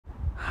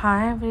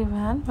Hi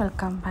everyone,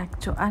 welcome back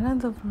to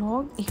another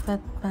vlog.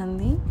 ಇವತ್ತು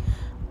ಬಂದು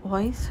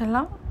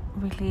Hoysala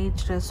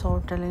village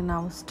ರೆಸಾರ್ಟಲ್ಲಿ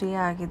ನಾವು ಸ್ಟೇ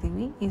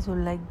ಆಗಿದ್ದೀವಿ. ಇದು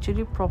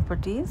ಲಕ್ಸುರಿ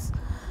ಪ್ರಾಪರ್ಟೀಸ್.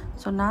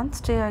 ಸೊ ನಾನು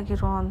ಸ್ಟೇ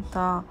ಆಗಿರೋವಂಥ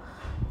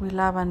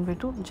ವಿಲ್ಲಾ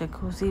ಬಂದುಬಿಟ್ಟು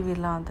ಜಕೂಸಿ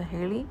ವಿಲ್ಲಾ ಅಂತ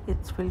ಹೇಳಿ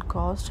it's will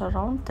cost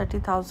around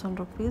 30,000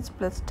 rupees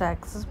plus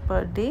taxes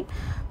per day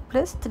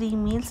plus 3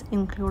 meals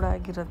include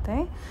ಆಗಿರುತ್ತೆ.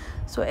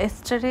 ಸೊ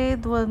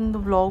ಎಸ್ಟರ್ಡೇದು ಒಂದು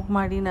ವ್ಲಾಗ್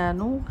ಮಾಡಿ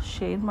ನಾನು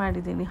ಶೇರ್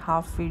ಮಾಡಿದ್ದೀನಿ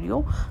ಹಾಫ್ ವಿಡಿಯೋ.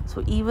 ಸೊ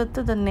ಇವತ್ತು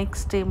ದ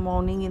ನೆಕ್ಸ್ಟ್ ಡೇ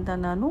ಮಾರ್ನಿಂಗಿಂದ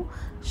ನಾನು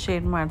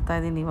ಶೇರ್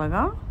ಮಾಡ್ತಾಯಿದ್ದೀನಿ. ಇವಾಗ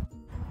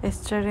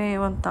ಎಸ್ಟರ್ಡೇ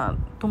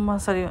ತುಂಬ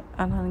ಸರಿ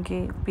ನನಗೆ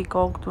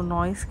ಪಿಕಾಕ್ದು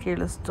ನಾಯ್ಸ್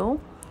ಕೇಳಿಸ್ತು.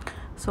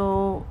 ಸೊ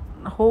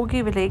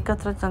ಹೋಗಿ ಲೇಕ್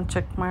ಹತ್ರ ನಾನು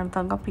ಚೆಕ್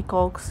ಮಾಡಿದಾಗ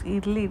ಪಿಕಾಕ್ಸ್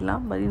ಇರಲಿಲ್ಲ,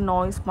 ಬರೀ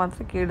ನಾಯ್ಸ್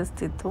ಮಾತ್ರ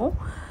ಕೇಳಿಸ್ತಿತ್ತು.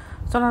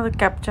 ಸೊ ನಾನು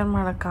ಅದಕ್ಕೆ ಕ್ಯಾಪ್ಚರ್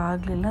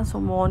ಮಾಡೋಕ್ಕಾಗಲಿಲ್ಲ. ಸೊ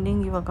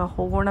ಮಾರ್ನಿಂಗ್ ಇವಾಗ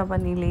ಹೋಗೋಣ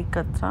ಬನ್ನಿ ಲೇಕ್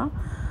ಹತ್ರ.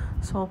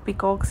 ಸೊ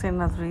ಪಿಕಾಕ್ಸ್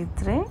ಏನಾದರೂ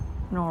ಇದ್ದರೆ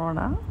ನೋಡೋಣ.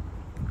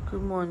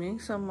 Good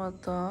morning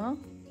ಸಮತ.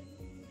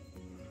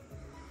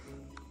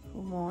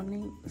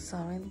 ಮಾರ್ನಿಂಗ್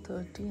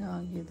 7:30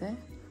 ಆಗಿದೆ.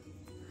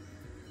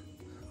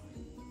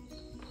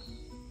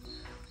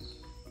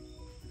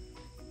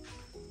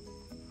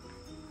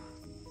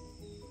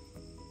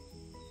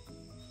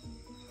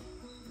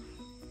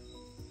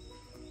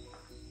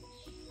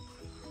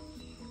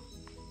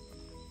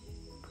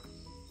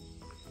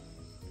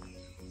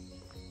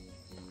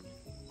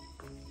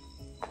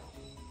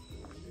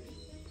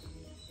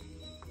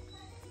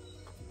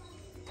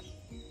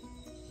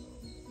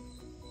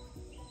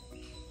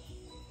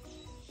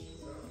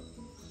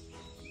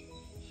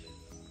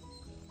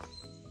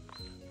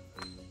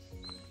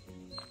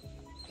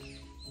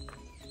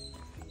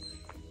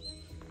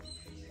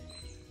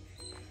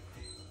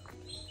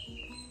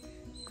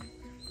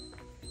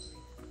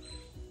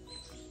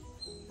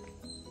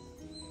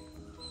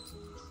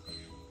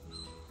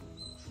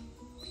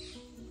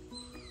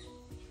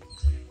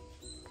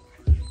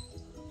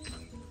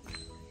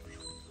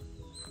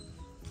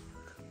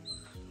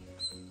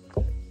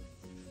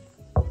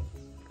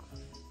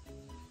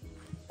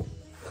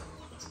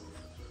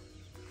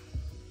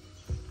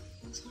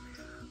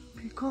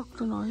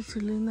 ಪಿಕಾಕ್ದು ನಾಯ್ಸ್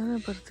ಇಲ್ಲಿಂದನೇ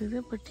ಬರ್ತಿದೆ,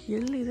 ಬಟ್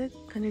ಎಲ್ಲಿದೆ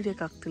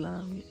ಕಂಡುಹಿಡಿಯೋಕ್ಕಾಗ್ತಿಲ್ಲ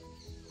ನಮಗೆ.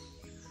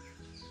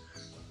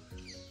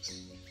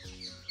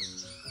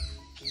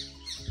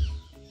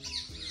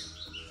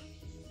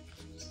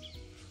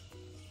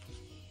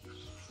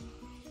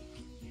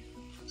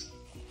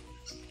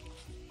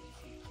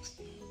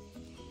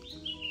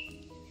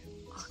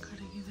 ಆ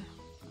ಕಡೆಗಿದೆ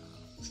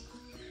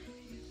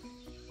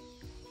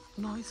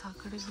ನಾಯ್ಸ್, ಆ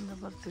ಕಡೆಗಿಂದ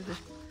ಬರ್ತಿದೆ.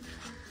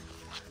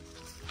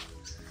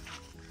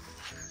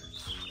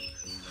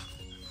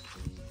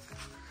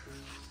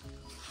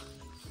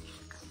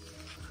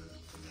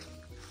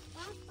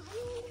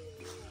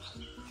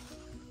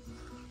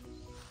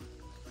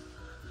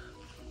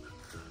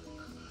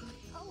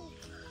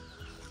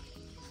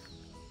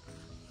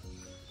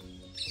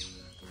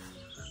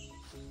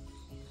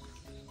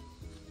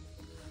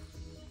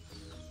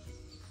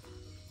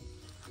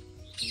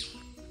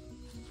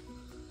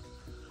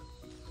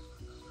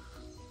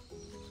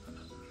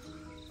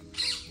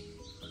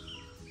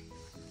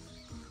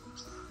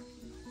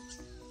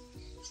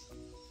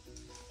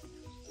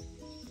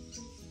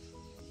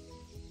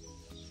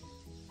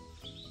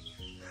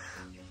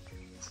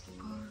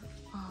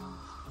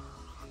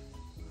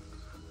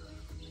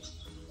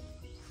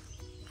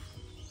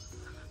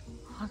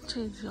 ಆಚೆ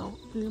ಇದೆಯಾ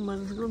ಇಲ್ಲಿ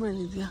ಮರಗಳ ಮೇಲೆ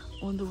ಇದೆಯಾ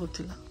ಒಂದು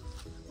ಗೊತ್ತಿಲ್ಲ.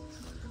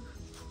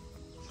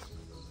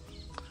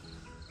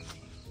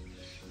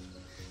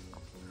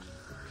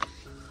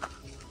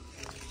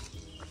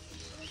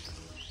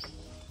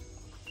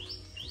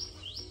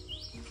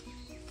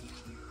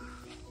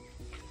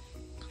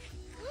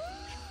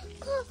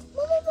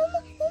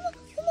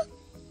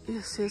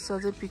 ಎಸ್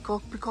ಅದೇ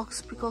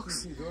ಪಿಕಾಕ್ಸ್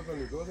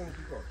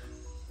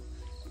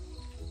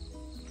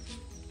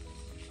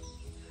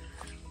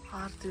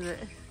ಹಾರ್ತಿವೆ.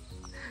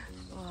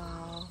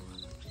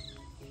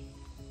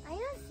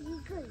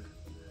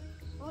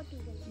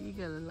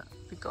 ಈಗಲ್ಲ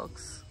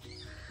ಪಿಕಾಕ್ಸ್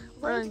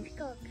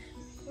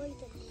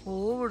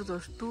ಹೋಗ್ಬಿಡ್ತು,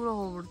 ಅಷ್ಟು ದೂರ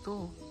ಹೋಗ್ಬಿಡ್ತು.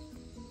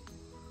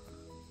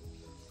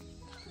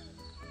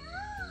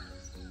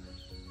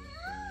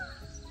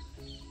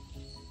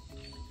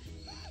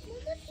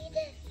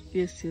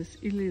 ಎಸ್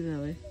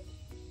ಇಲ್ಲಿದ್ದಾವೆ.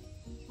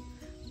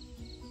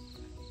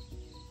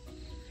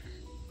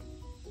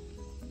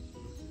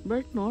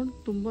 ಬಟ್ ನೋಡಿ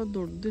ತುಂಬ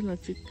ದೊಡ್ಡದಿಲ್ಲ,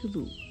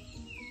 ಚಿಕ್ಕದು.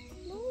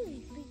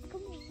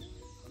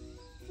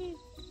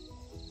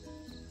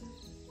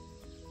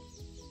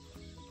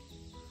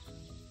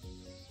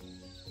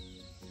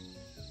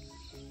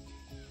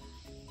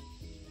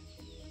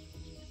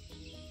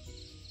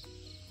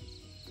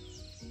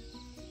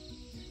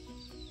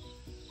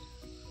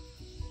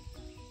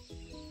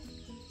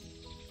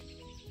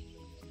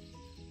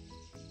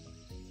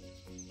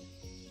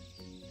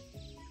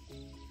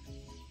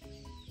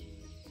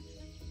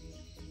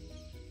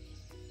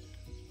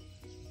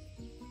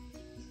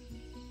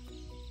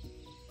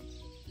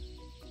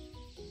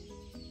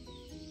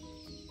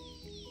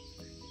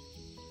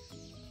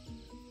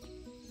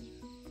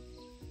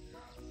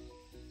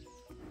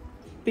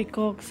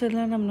 ಪಿಕಾಕ್ಸ್ ಎಲ್ಲ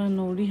ನಮ್ಮನ್ನ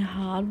ನೋಡಿ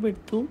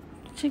ಹಾರಿಬಿಡ್ತು.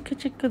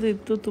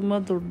 ಚಿಕ್ಕದಿತ್ತು, ತುಂಬ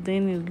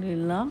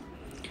ದೊಡ್ಡದೇನಿರಲಿಲ್ಲ.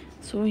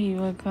 ಸೊ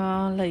ಇವಾಗ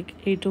ಲೈಕ್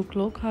 8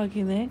 o'clock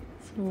ಆಗಿದೆ.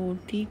 ಸೊ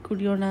ಟೀ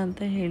ಕುಡಿಯೋಣ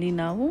ಅಂತ ಹೇಳಿ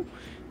ನಾವು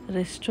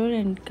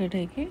ರೆಸ್ಟೋರೆಂಟ್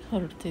ಕಡೆಗೆ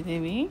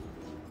ಹೊರಡ್ತಿದ್ದೀವಿ.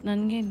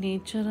 ನನಗೆ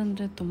ನೇಚರ್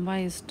ಅಂದರೆ ತುಂಬ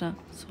ಇಷ್ಟ.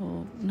 ಸೊ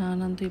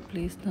ನಾನಂತೂ ಈ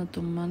ಪ್ಲೇಸ್ನ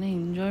ತುಂಬಾ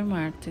ಎಂಜಾಯ್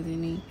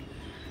ಮಾಡ್ತಿದ್ದೀನಿ.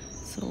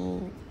 ಸೊ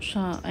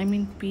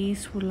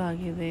ಪೀಸ್ಫುಲ್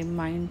ಆಗಿದೆ,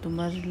 ಮೈಂಡ್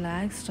ತುಂಬ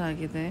ರಿಲ್ಯಾಕ್ಸ್ಡ್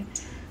ಆಗಿದೆ.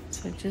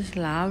 So I just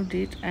loved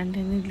it. And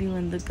ಇಲ್ಲಿ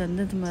ಒಂದು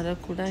ಗಂಧದ ಮರ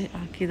ಕೂಡ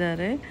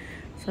ಹಾಕಿದ್ದಾರೆ.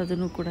 ಸೊ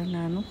ಅದನ್ನು ಕೂಡ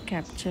ನಾನು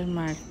ಕ್ಯಾಪ್ಚರ್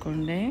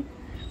ಮಾಡಿಕೊಂಡೆ.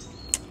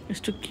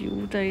 ಎಷ್ಟು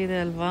ಕ್ಯೂಟಾಗಿದೆ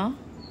ಅಲ್ವಾ?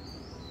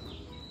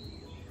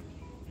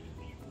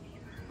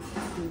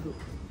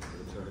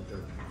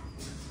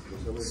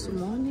 So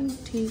morning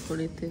tea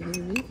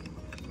ಕುಡಿತಿದ್ದೀವಿ.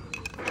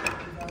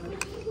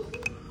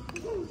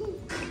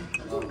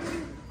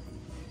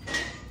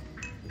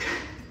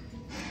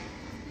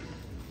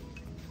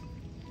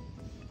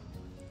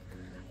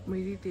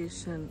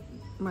 ಮೆಡಿಟೇಷನ್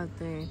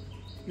ಮತ್ತು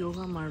ಯೋಗ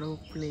ಮಾಡೋ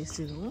ಪ್ಲೇಸ್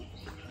ಇದು.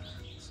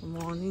 ಸೊ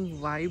ಮಾರ್ನಿಂಗ್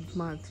ವೈಬ್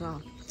ಮಾತ್ರ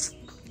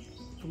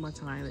ತುಂಬ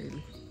ಚೆನ್ನಾಗಿದೆ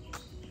ಇಲ್ಲಿ.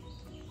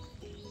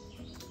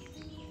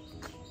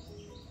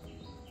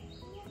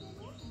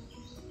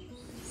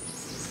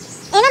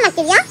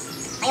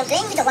 ಅದ್ರ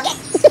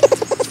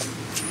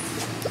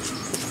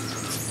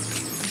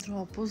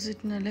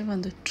ಆಪೋಸಿಟ್ನಲ್ಲೇ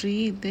ಒಂದು ಟ್ರೀ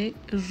ಇದೆ.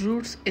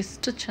 ರೂಟ್ಸ್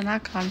ಎಷ್ಟು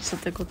ಚೆನ್ನಾಗಿ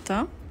ಕಾಣಿಸುತ್ತೆ ಗೊತ್ತಾ?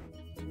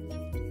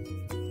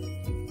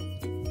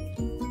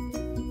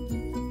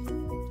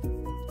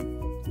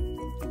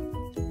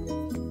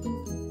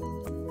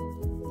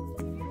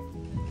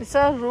 These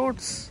are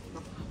roots.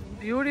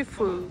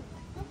 Beautiful.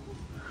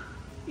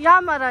 ಯಾವ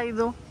ಮರ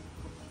ಇದು?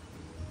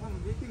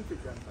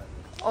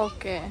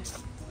 ಓಕೆ,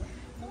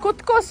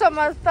 ಕುತ್ಕೋ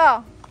ಸಮರ್ಥ.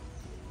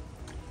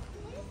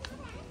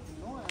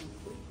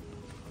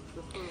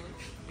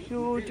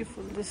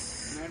 Beautiful this.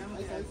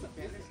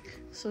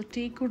 So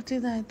tea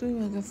ಕುಡ್ತಿದ್ದಾಯಿತು.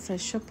 ಇವಾಗ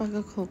ಫ್ರೆಶ್ ಅಪ್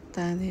ಆಗಕ್ಕೆ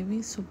ಹೋಗ್ತಾ ಇದ್ದೀವಿ.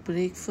 So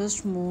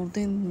breakfast more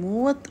than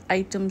 30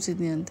 items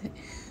ಇದೆಯಂತೆ.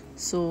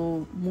 ಸೊ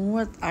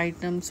 30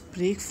 ಐಟಮ್ಸ್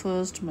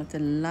ಬ್ರೇಕ್ಫಾಸ್ಟ್ ಮತ್ತು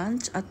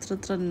ಲಂಚ್ ಹತ್ರ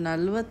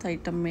 40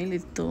 ಐಟಮ್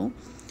ಮೇಲಿತ್ತು.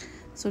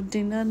 ಸೊ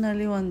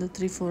ಡಿನ್ನರ್ನಲ್ಲಿ ಒಂದು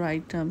 3-4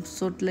 items.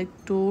 So like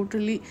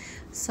totally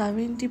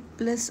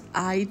 70+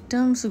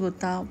 items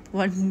ಗೊತ್ತಾ.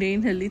 ಒನ್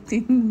ಡೇನಲ್ಲಿ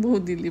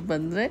ತಿನ್ಬೋದು ಇಲ್ಲಿ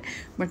ಬಂದರೆ.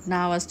 ಬಟ್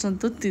ನಾವು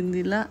ಅಷ್ಟಂತೂ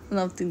ತಿಂದಿಲ್ಲ.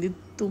 ನಾವು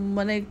ತಿಂದಿದ್ದು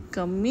ತುಂಬಾ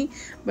ಕಮ್ಮಿ.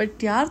 ಬಟ್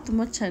ಯಾರು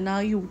ತುಂಬ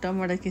ಚೆನ್ನಾಗಿ ಊಟ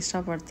ಮಾಡೋಕ್ಕೆ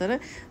ಇಷ್ಟಪಡ್ತಾರೆ,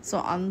 ಸೊ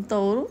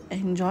ಅಂಥವರು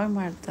ಎಂಜಾಯ್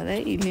ಮಾಡ್ತಾರೆ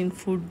ಇಲ್ಲಿನ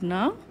ಫುಡ್ನ.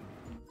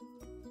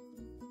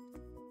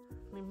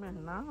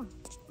 ನಿಮ್ಮನ್ನ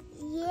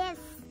Yes.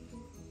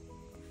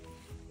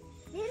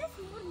 There is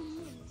more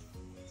meat.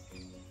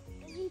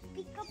 We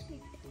pick up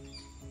it.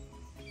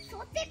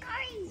 Sote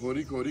kai.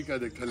 होरी का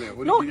देख ले.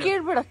 No,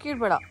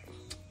 कीड़ಬೇಡ.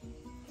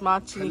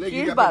 Machil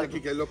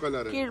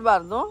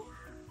ಕೀಳಬಾರ್ದು.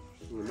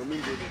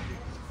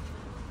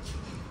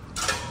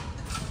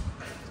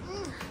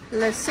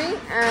 Lassi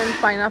and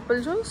pineapple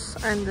juice,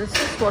 and this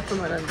is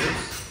watermelon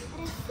juice.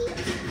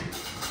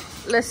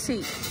 Lassi.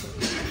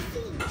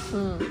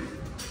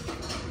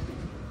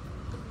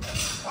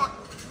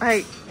 Hey,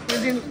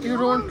 you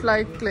don't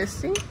like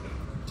lassi?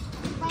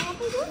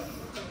 Pineapple juice?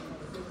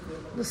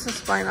 This is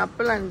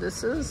pineapple and this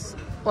is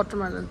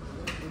watermelon.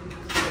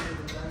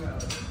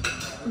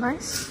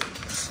 Nice.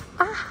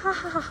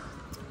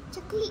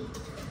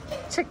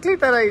 Chakli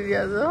ತರ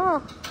ಇದೆಯಾ ಅದು?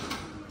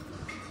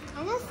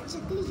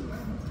 Chakli.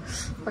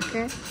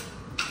 Okay.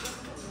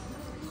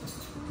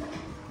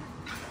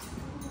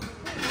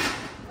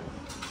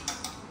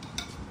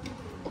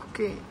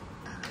 Okay.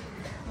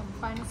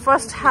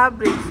 First have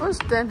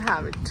breakfast, then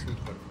have it.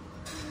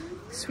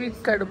 Sweet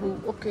kadabu.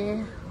 Okay.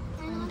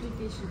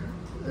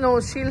 No,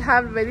 she'll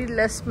have very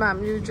less, ma'am.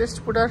 You just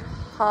put her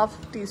half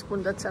teaspoon.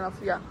 That's enough.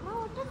 Yeah.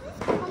 What is this?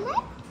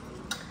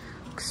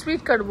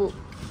 Sweet kadabu.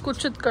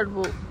 Kuchit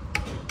kadabu.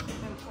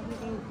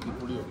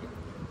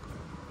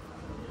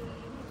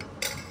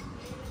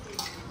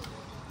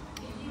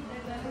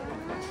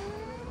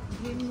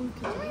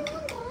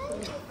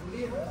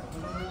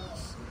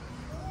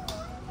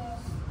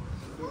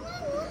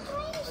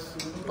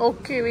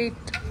 Okay,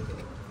 wait.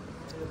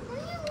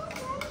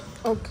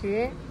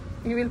 Okay,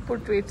 you will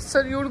put wait.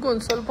 Sir, you will go on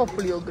ಸ್ವಲ್ಪ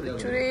ಪುಳಿಯೋಗರೆ.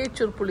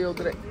 ಚೂರು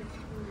puliyogare.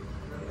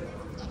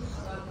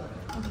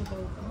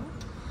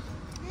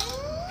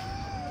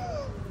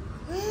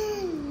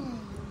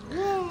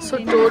 So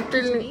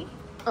totally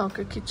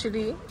okay,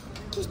 khichdi.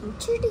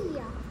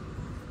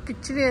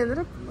 Khichdi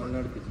ಅಂದ್ರೆ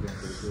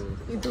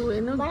ಇದು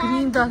ಏನು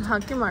green ದಾಲ್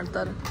ಹಾಕಿ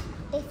ಮಾಡ್ತಾರೆ.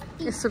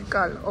 ಹೆಸರು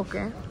ಕಾಳು.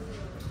 Okay,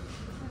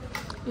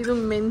 ಇದು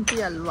ಮೆಂತಿ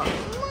ಅಲ್ವಾ?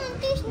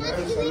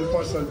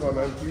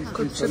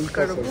 ಕುಚ್ಚದ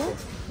ಕಡುಬು.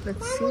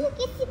 Let's see.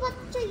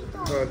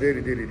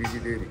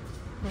 Deri.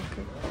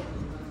 Okay.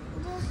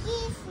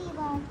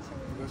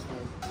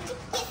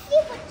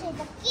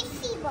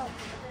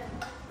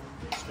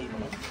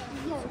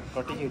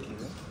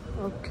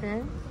 Okay.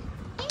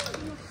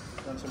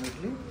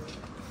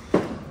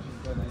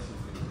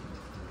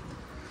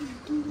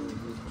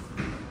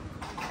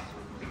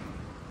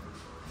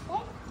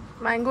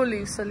 Mango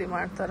leaves ಅಲ್ಲಿ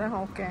ಮಾಡ್ತಾರೆ.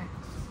 ಓಕೆ,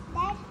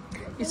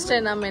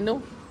 ಇಷ್ಟೇನಾ ಮೆನು?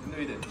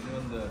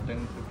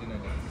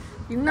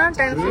 ಇನ್ನ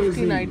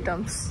 10-15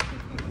 items.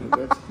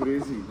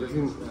 crazy. Just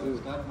in,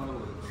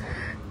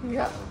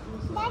 Yeah.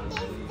 That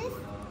is this.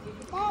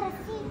 The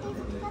receipt is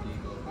the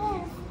receipt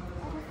is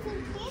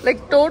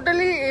like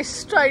totally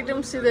ಎಷ್ಟು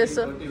ಐಟಮ್ಸ್ ಇದೆ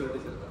ಸರ್?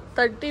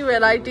 30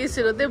 ವೆರೈಟೀಸ್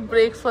ಇರುತ್ತೆ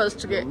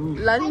ಬ್ರೇಕ್ಫಾಸ್ಟ್ಗೆ.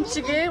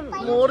 ಲಂಚ್ಗೆ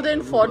more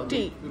than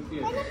 40.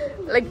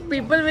 Like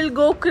people will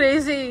go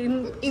crazy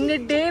in a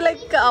day.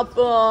 Like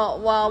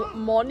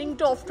morning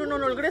to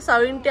afternoon ಒಳಗಡೆ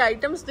 70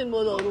 items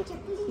ತಿನ್ಬೋದು ಅವರು.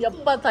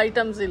 70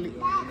 items ಇಲ್ಲಿ.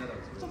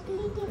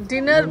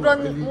 Dinner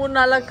ಬಂದು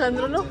 3-4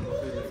 ಅಂದ್ರೂ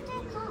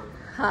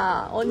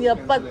ಒಂದು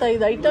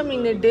 75 item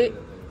in a day.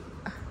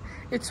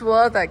 It's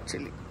worth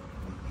actually.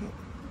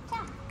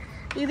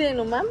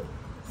 ಇದೇನು ma'am?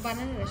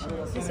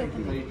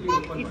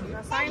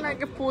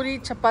 ರಸಾಯನಕ್ಕೆ puri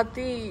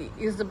chapati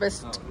is the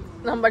best.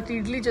 But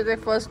idli ಜೊತೆ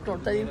ಫಸ್ಟ್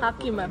ನೋಡ್ತಾ ಇದೀನಿ.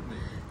 ಹಾಕಿ ma'am.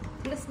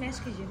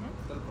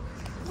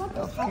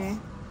 Okay.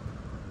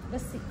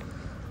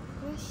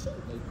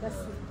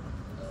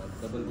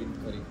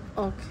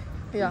 Okay,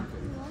 yeah,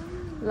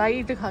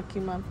 light hockey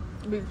ma'am.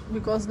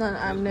 Because ನಾನು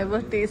I am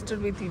never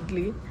tasted with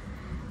idli.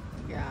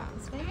 Yeah,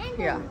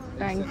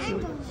 thank you.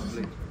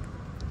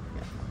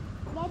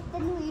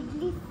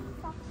 idli.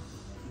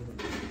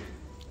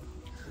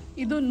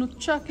 ಇದು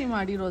ನುಚ್ಚಾಕಿ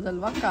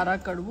ಮಾಡಿರೋದಲ್ವಾ ಖಾರ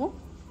ಕಡುಬು?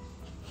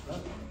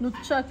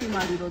 ನುಚ್ಚಾಕಿ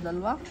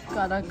ಮಾಡಿರೋದಲ್ವಾ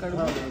ಖಾರ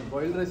ಕಡುಬು?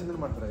 बॉइल्ड राइस में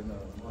मारता है ना,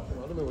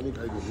 मालूम है वो नहीं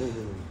खाएगी।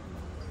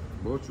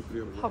 बहुत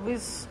शुक्रिया। How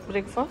is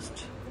breakfast?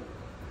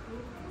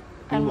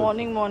 And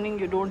morning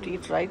you don't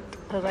eat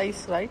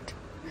rice, right?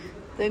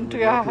 Then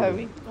you are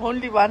having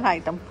only one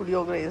item,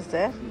 puliyogre is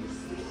there.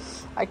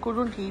 I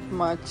couldn't eat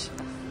much.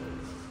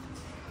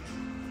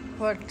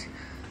 But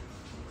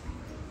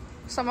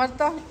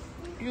Samartha,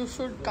 you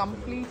should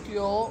complete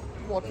your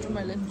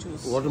watermelon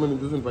juice. Watermelon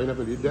juice and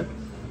pineapple, eat that.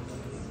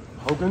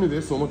 How can you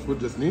waste so much food,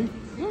 Jasni?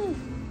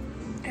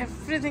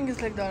 Everything is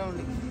like that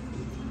only.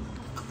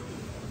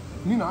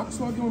 ನೀನು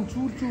ಹಾಕ್ಸುವಾಗ ಒಂದು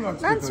ಚೂರು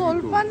ನಾನು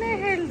ಸ್ವಲ್ಪನೇ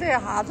ಹೇಳಿದೆ,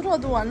 ಆದರೂ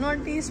ಅದು 1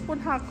 tea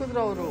spoon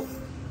ಹಾಕಿದ್ರು ಅವರು.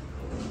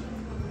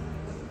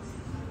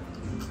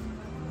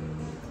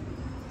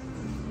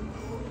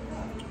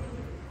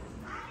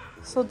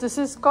 So this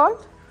is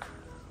called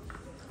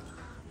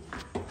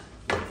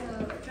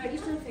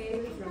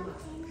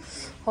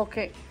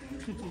okay.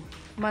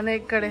 ಮನೆ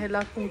ಕಡೆ ಎಲ್ಲ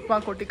ಕುಂಕುಮ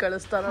ಕೊಟ್ಟು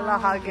ಕಳಿಸ್ತಾರಲ್ಲ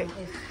ಹಾಗೆ.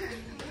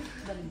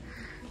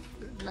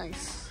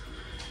 Nice.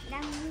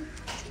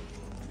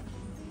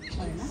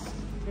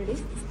 Ready?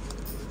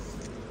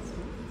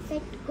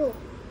 Set, go.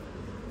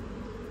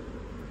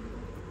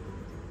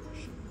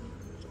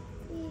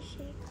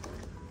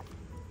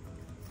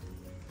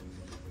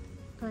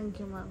 Thank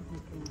you ma'am.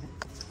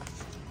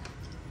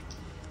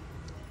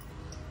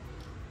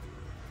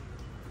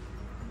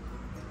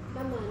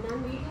 ನಾನು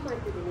ವಿಡಿಯೋ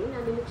ಮಾಡ್ತಿದ್ದೀನಿ,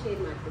 ನಾನು ನಿಮಗೆ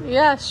ಶೇರ್ ಮಾಡ್ತೀನಿ.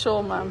 ಯಾ, show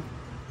ma'am.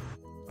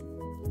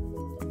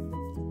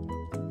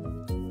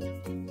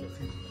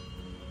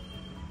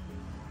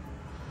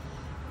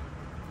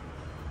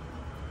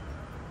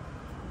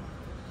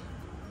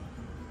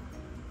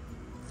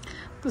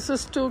 This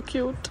is too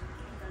cute.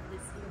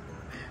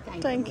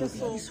 Thank you.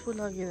 So peaceful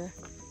ಆಗಿದೆ.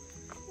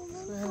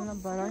 ಸೊ ಎಲ್ಲ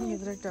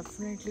ಬರಂಗಿದ್ರೆ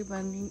ಡೆಫಿನೆಟ್ಲಿ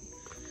ಬನ್ನಿ.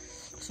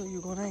 So you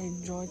gonna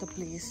enjoy the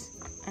place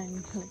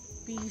and like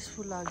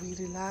peaceful ಆಗಿ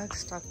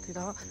ರಿಲ್ಯಾಕ್ಸ್ಡ್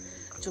ಆಗ್ತೀರಾ.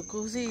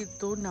 ಜಕೂಸಿ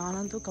ಇತ್ತು,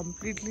 ನಾನಂತೂ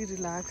ಕಂಪ್ಲೀಟ್ಲಿ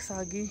ರಿಲ್ಯಾಕ್ಸ್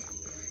ಆಗಿ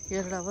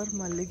 2 ಅವರ್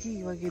ಮಲಗಿ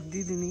ಇವಾಗ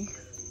ಎದ್ದಿದ್ದೀನಿ.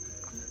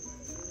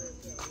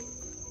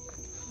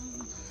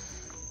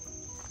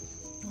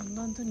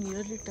 ಒಂದಂತೂ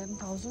ನಿಯರ್ಲಿ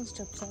 10,000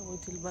 ಸ್ಟೆಪ್ಸ್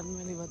ಆಗೋಯ್ತು ಇಲ್ಲಿ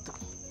ಬಂದಮೇಲೆ ಇವತ್ತು.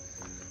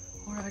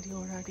 ಓಡಾಡಿ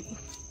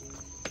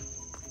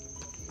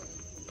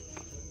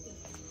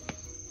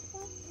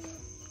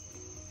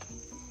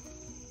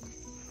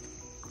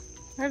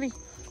ನಡಿ.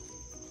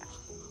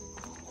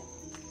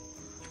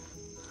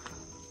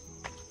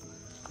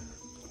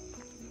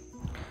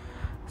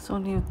 ಸೊ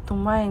ನೀವು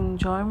ತುಂಬ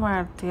ಎಂಜಾಯ್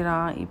ಮಾಡ್ತೀರಾ.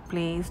 ಈ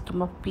ಪ್ಲೇಸ್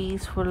ತುಂಬ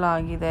ಪೀಸ್ಫುಲ್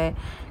ಆಗಿದೆ,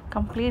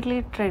 ಕಂಪ್ಲೀಟ್ಲಿ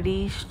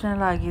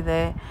ಟ್ರೆಡಿಷ್ನಲ್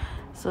ಆಗಿದೆ.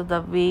 So the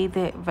way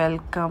they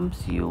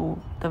welcomes you,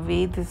 the way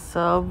they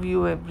serve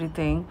you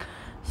everything.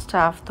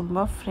 Staff ತುಂಬ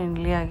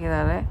ಫ್ರೆಂಡ್ಲಿ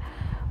ಆಗಿದ್ದಾರೆ.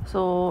 So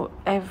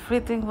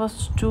everything was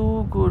too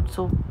good.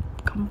 So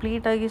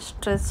ಕಂಪ್ಲೀಟಾಗಿ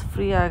ಸ್ಟ್ರೆಸ್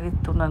ಫ್ರೀ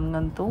ಆಗಿತ್ತು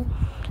ನನಗಂತೂ.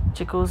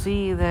 ಜಕೂಸಿ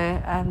ಇದೆ,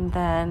 ಆ್ಯಂಡ್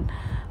ದೆನ್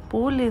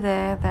ಪೂಲ್ ಇದೆ,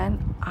 ದೆನ್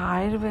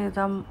ಆಯುರ್ವೇದ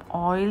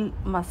ಆಯಿಲ್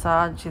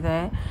ಮಸಾಜ್ ಇದೆ.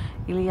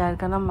 ಇಲ್ಲಿ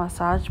ಯಾರಿಗಾನ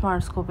ಮಸಾಜ್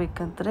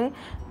ಮಾಡಿಸ್ಕೋಬೇಕಂದ್ರೆ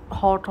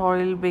ಹಾಟ್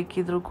ಆಯಿಲ್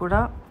ಬೇಕಿದ್ರೂ ಕೂಡ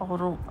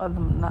ಅವರು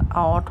ಅದನ್ನು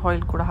ಹಾಟ್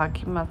ಆಯಿಲ್ ಕೂಡ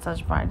ಹಾಕಿ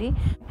ಮಸಾಜ್ ಮಾಡಿ.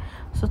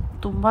 ಸೊ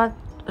ತುಂಬ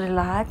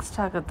ರಿಲ್ಯಾಕ್ಸ್ಡ್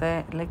ಆಗುತ್ತೆ,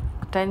 ಲೈಕ್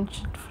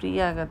ಟೆನ್ಷನ್ ಫ್ರೀ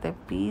ಆಗುತ್ತೆ.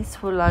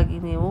 ಪೀಸ್ಫುಲ್ಲಾಗಿ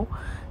ನೀವು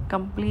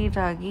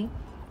ಕಂಪ್ಲೀಟಾಗಿ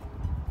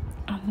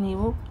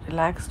ನೀವು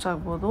ರಿಲ್ಯಾಕ್ಸ್ಡ್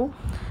ಆಗ್ಬೋದು.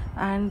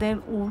 ಆ್ಯಂಡ್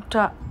ದೆನ್ ಊಟ,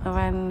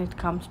 when it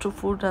comes to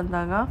food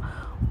ಅಂದಾಗ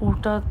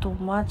ಊಟ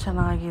ತುಂಬ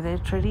ಚೆನ್ನಾಗಿದೆ.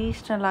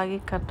 ಟ್ರೆಡಿಷ್ನಲ್ ಆಗಿ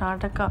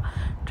ಕರ್ನಾಟಕ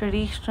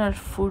ಟ್ರೆಡಿಷ್ನಲ್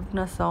ಫುಡ್ನ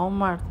ಸರ್ವ್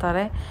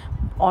ಮಾಡ್ತಾರೆ.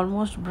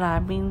 ಆಲ್ಮೋಸ್ಟ್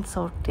ಬ್ರಾಹ್ಮಿನ್ಸ್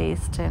ಅವ್ರ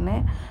ಟೇಸ್ಟೇ.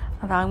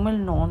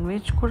 ಅದಾದಮೇಲೆ ನಾನ್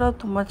ವೆಜ್ ಕೂಡ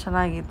ತುಂಬ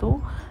ಚೆನ್ನಾಗಿತ್ತು.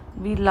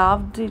 V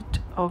loved it.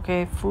 Okay,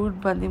 food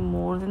ಬಂದು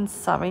ಮೋರ್ ದೆನ್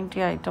 70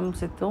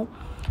 ಐಟಮ್ಸ್ ಇತ್ತು.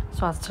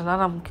 ಸೊ ಅಷ್ಟೆಲ್ಲ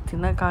ನಮ್ಗೆ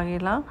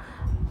ತಿನ್ನೋಕ್ಕಾಗಿಲ್ಲ.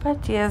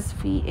 But Yes,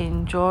 we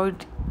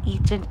enjoyed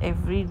each and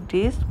every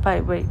days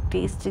by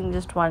tasting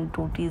just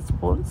 1-2 tea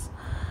spoons.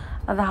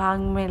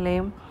 ಅದಾದಮೇಲೆ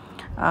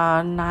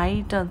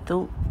ನೈಟ್ ಅಂತೂ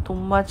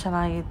ತುಂಬ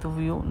ಚೆನ್ನಾಗಿತ್ತು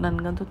ವ್ಯೂ.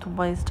 ನನಗಂತೂ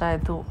ತುಂಬ ಇಷ್ಟ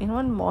ಆಯಿತು.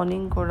 ಇನ್ನೊಂದು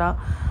ಮಾರ್ನಿಂಗ್ ಕೂಡ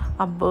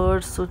ಆ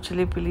ಬರ್ಡ್ಸು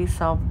ಚಿಲಿಪಿಲಿ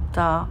ಶಬ್ದ,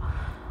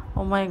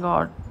 ಓ ಮೈ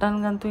ಗಾಡ್,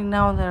 ನನಗಂತೂ ಇನ್ನೂ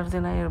ಒಂದು 2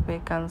 ದಿನ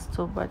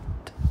ಇರಬೇಕನ್ನಿಸ್ತು. ಬಟ್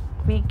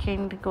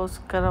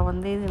ವೀಕೆಂಡ್ಗೋಸ್ಕರ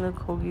ಒಂದೇ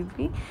ದಿನಕ್ಕೆ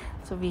ಹೋಗಿದ್ವಿ.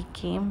 So we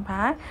came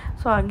back.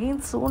 So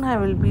again soon I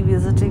will be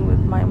visiting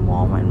with my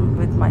mom and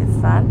with my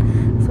sun.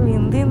 So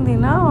ಹಿಂದಿನ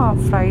ದಿನ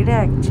ಫ್ರೈಡೇ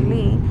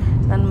ಆ್ಯಕ್ಚುಲಿ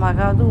ನನ್ನ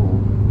ಮಗದು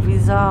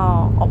ವಿಸಾ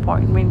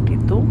ಅಪಾಯಿಂಟ್ಮೆಂಟ್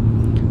ಇತ್ತು.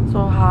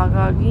 ಸೊ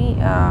ಹಾಗಾಗಿ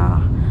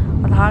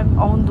ಅದು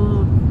ಅವನದು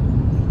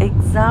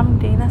ಎಕ್ಸಾಮ್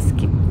ಡೇನ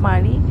ಸ್ಕಿಪ್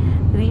ಮಾಡಿ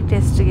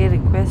ರೀಟೆಸ್ಟ್ಗೆ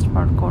ರಿಕ್ವೆಸ್ಟ್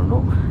ಮಾಡಿಕೊಂಡು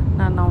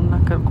ನಾನು ಅವನ್ನ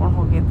ಕರ್ಕೊಂಡು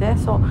ಹೋಗಿದ್ದೆ.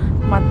 ಸೊ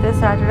ಮತ್ತೆ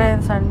ಸ್ಯಾಟರ್ಡೇ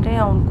ಆ್ಯಂಡ್ ಸಂಡೇ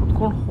ಅವ್ನು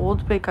ಕೂತ್ಕೊಂಡು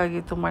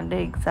ಓದಬೇಕಾಗಿತ್ತು ಮಂಡೇ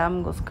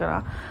ಎಕ್ಸಾಮ್ಗೋಸ್ಕರ.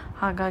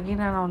 ಹಾಗಾಗಿ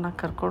ನಾನು ಅವನ್ನ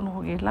ಕರ್ಕೊಂಡು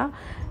ಹೋಗಿಲ್ಲ.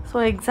 ಸೊ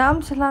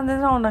ಎಕ್ಸಾಮ್ಸ್ ಇಲ್ಲ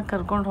ಅಂದಿದ್ರೆ ಅವನ್ನ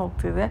ಕರ್ಕೊಂಡು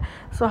ಹೋಗ್ತಿದ್ದೆ.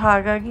 ಸೊ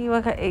ಹಾಗಾಗಿ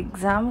ಇವಾಗ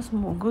ಎಕ್ಸಾಮ್ಸ್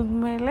ಮುಗಿದ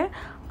ಮೇಲೆ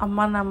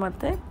ಅಮ್ಮನ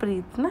ಮತ್ತು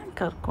ಪ್ರೀತ್ನ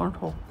ಕರ್ಕೊಂಡು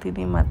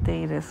ಹೋಗ್ತೀನಿ ಮತ್ತೆ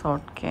ಈ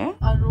ರೆಸಾರ್ಟ್ಗೆ.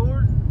 ಆ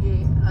ರೋಡ್ಗೆ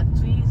ಆ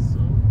ಟ್ರೀಸು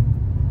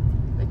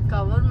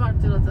ಕವರ್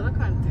ಮಾಡ್ತಿರೋ ಥರ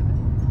ಕಾಣ್ತಿದೆ.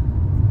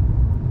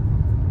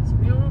 It's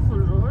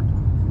beautiful road.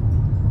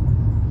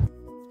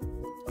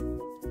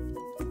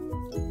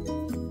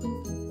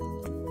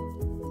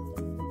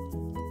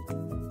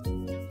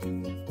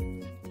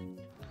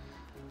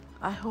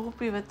 I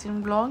hope ಇವತ್ತಿನ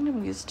ಬ್ಲಾಗ್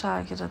ನಿಮ್ಗೆ ಇಷ್ಟ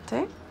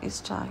ಆಗಿರುತ್ತೆ.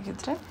 ಇಷ್ಟ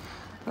ಆಗಿದ್ರೆ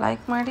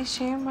ಲೈಕ್ ಮಾಡಿ,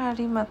 ಶೇರ್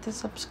ಮಾಡಿ ಮತ್ತು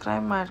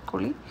ಸಬ್ಸ್ಕ್ರೈಬ್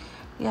ಮಾಡ್ಕೊಳ್ಳಿ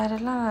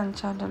ಯಾರೆಲ್ಲ ನನ್ನ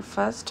ಚಾನಲ್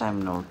ಫಸ್ಟ್ ಟೈಮ್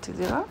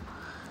ನೋಡ್ತಿದ್ದೀರಾ.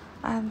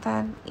 ಆ್ಯಂಡ್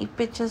ದೆನ್ ಈ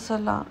ಪಿಕ್ಚರ್ಸ್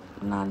ಎಲ್ಲ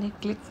ನಾನೇ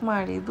ಕ್ಲಿಕ್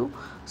ಮಾಡಿದ್ದು.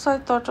 So I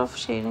thought of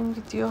sharing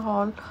with you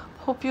all.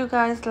 Hope you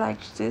guys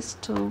like this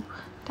to.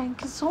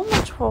 Thank you so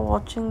much for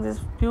watching this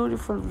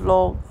beautiful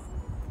vlog.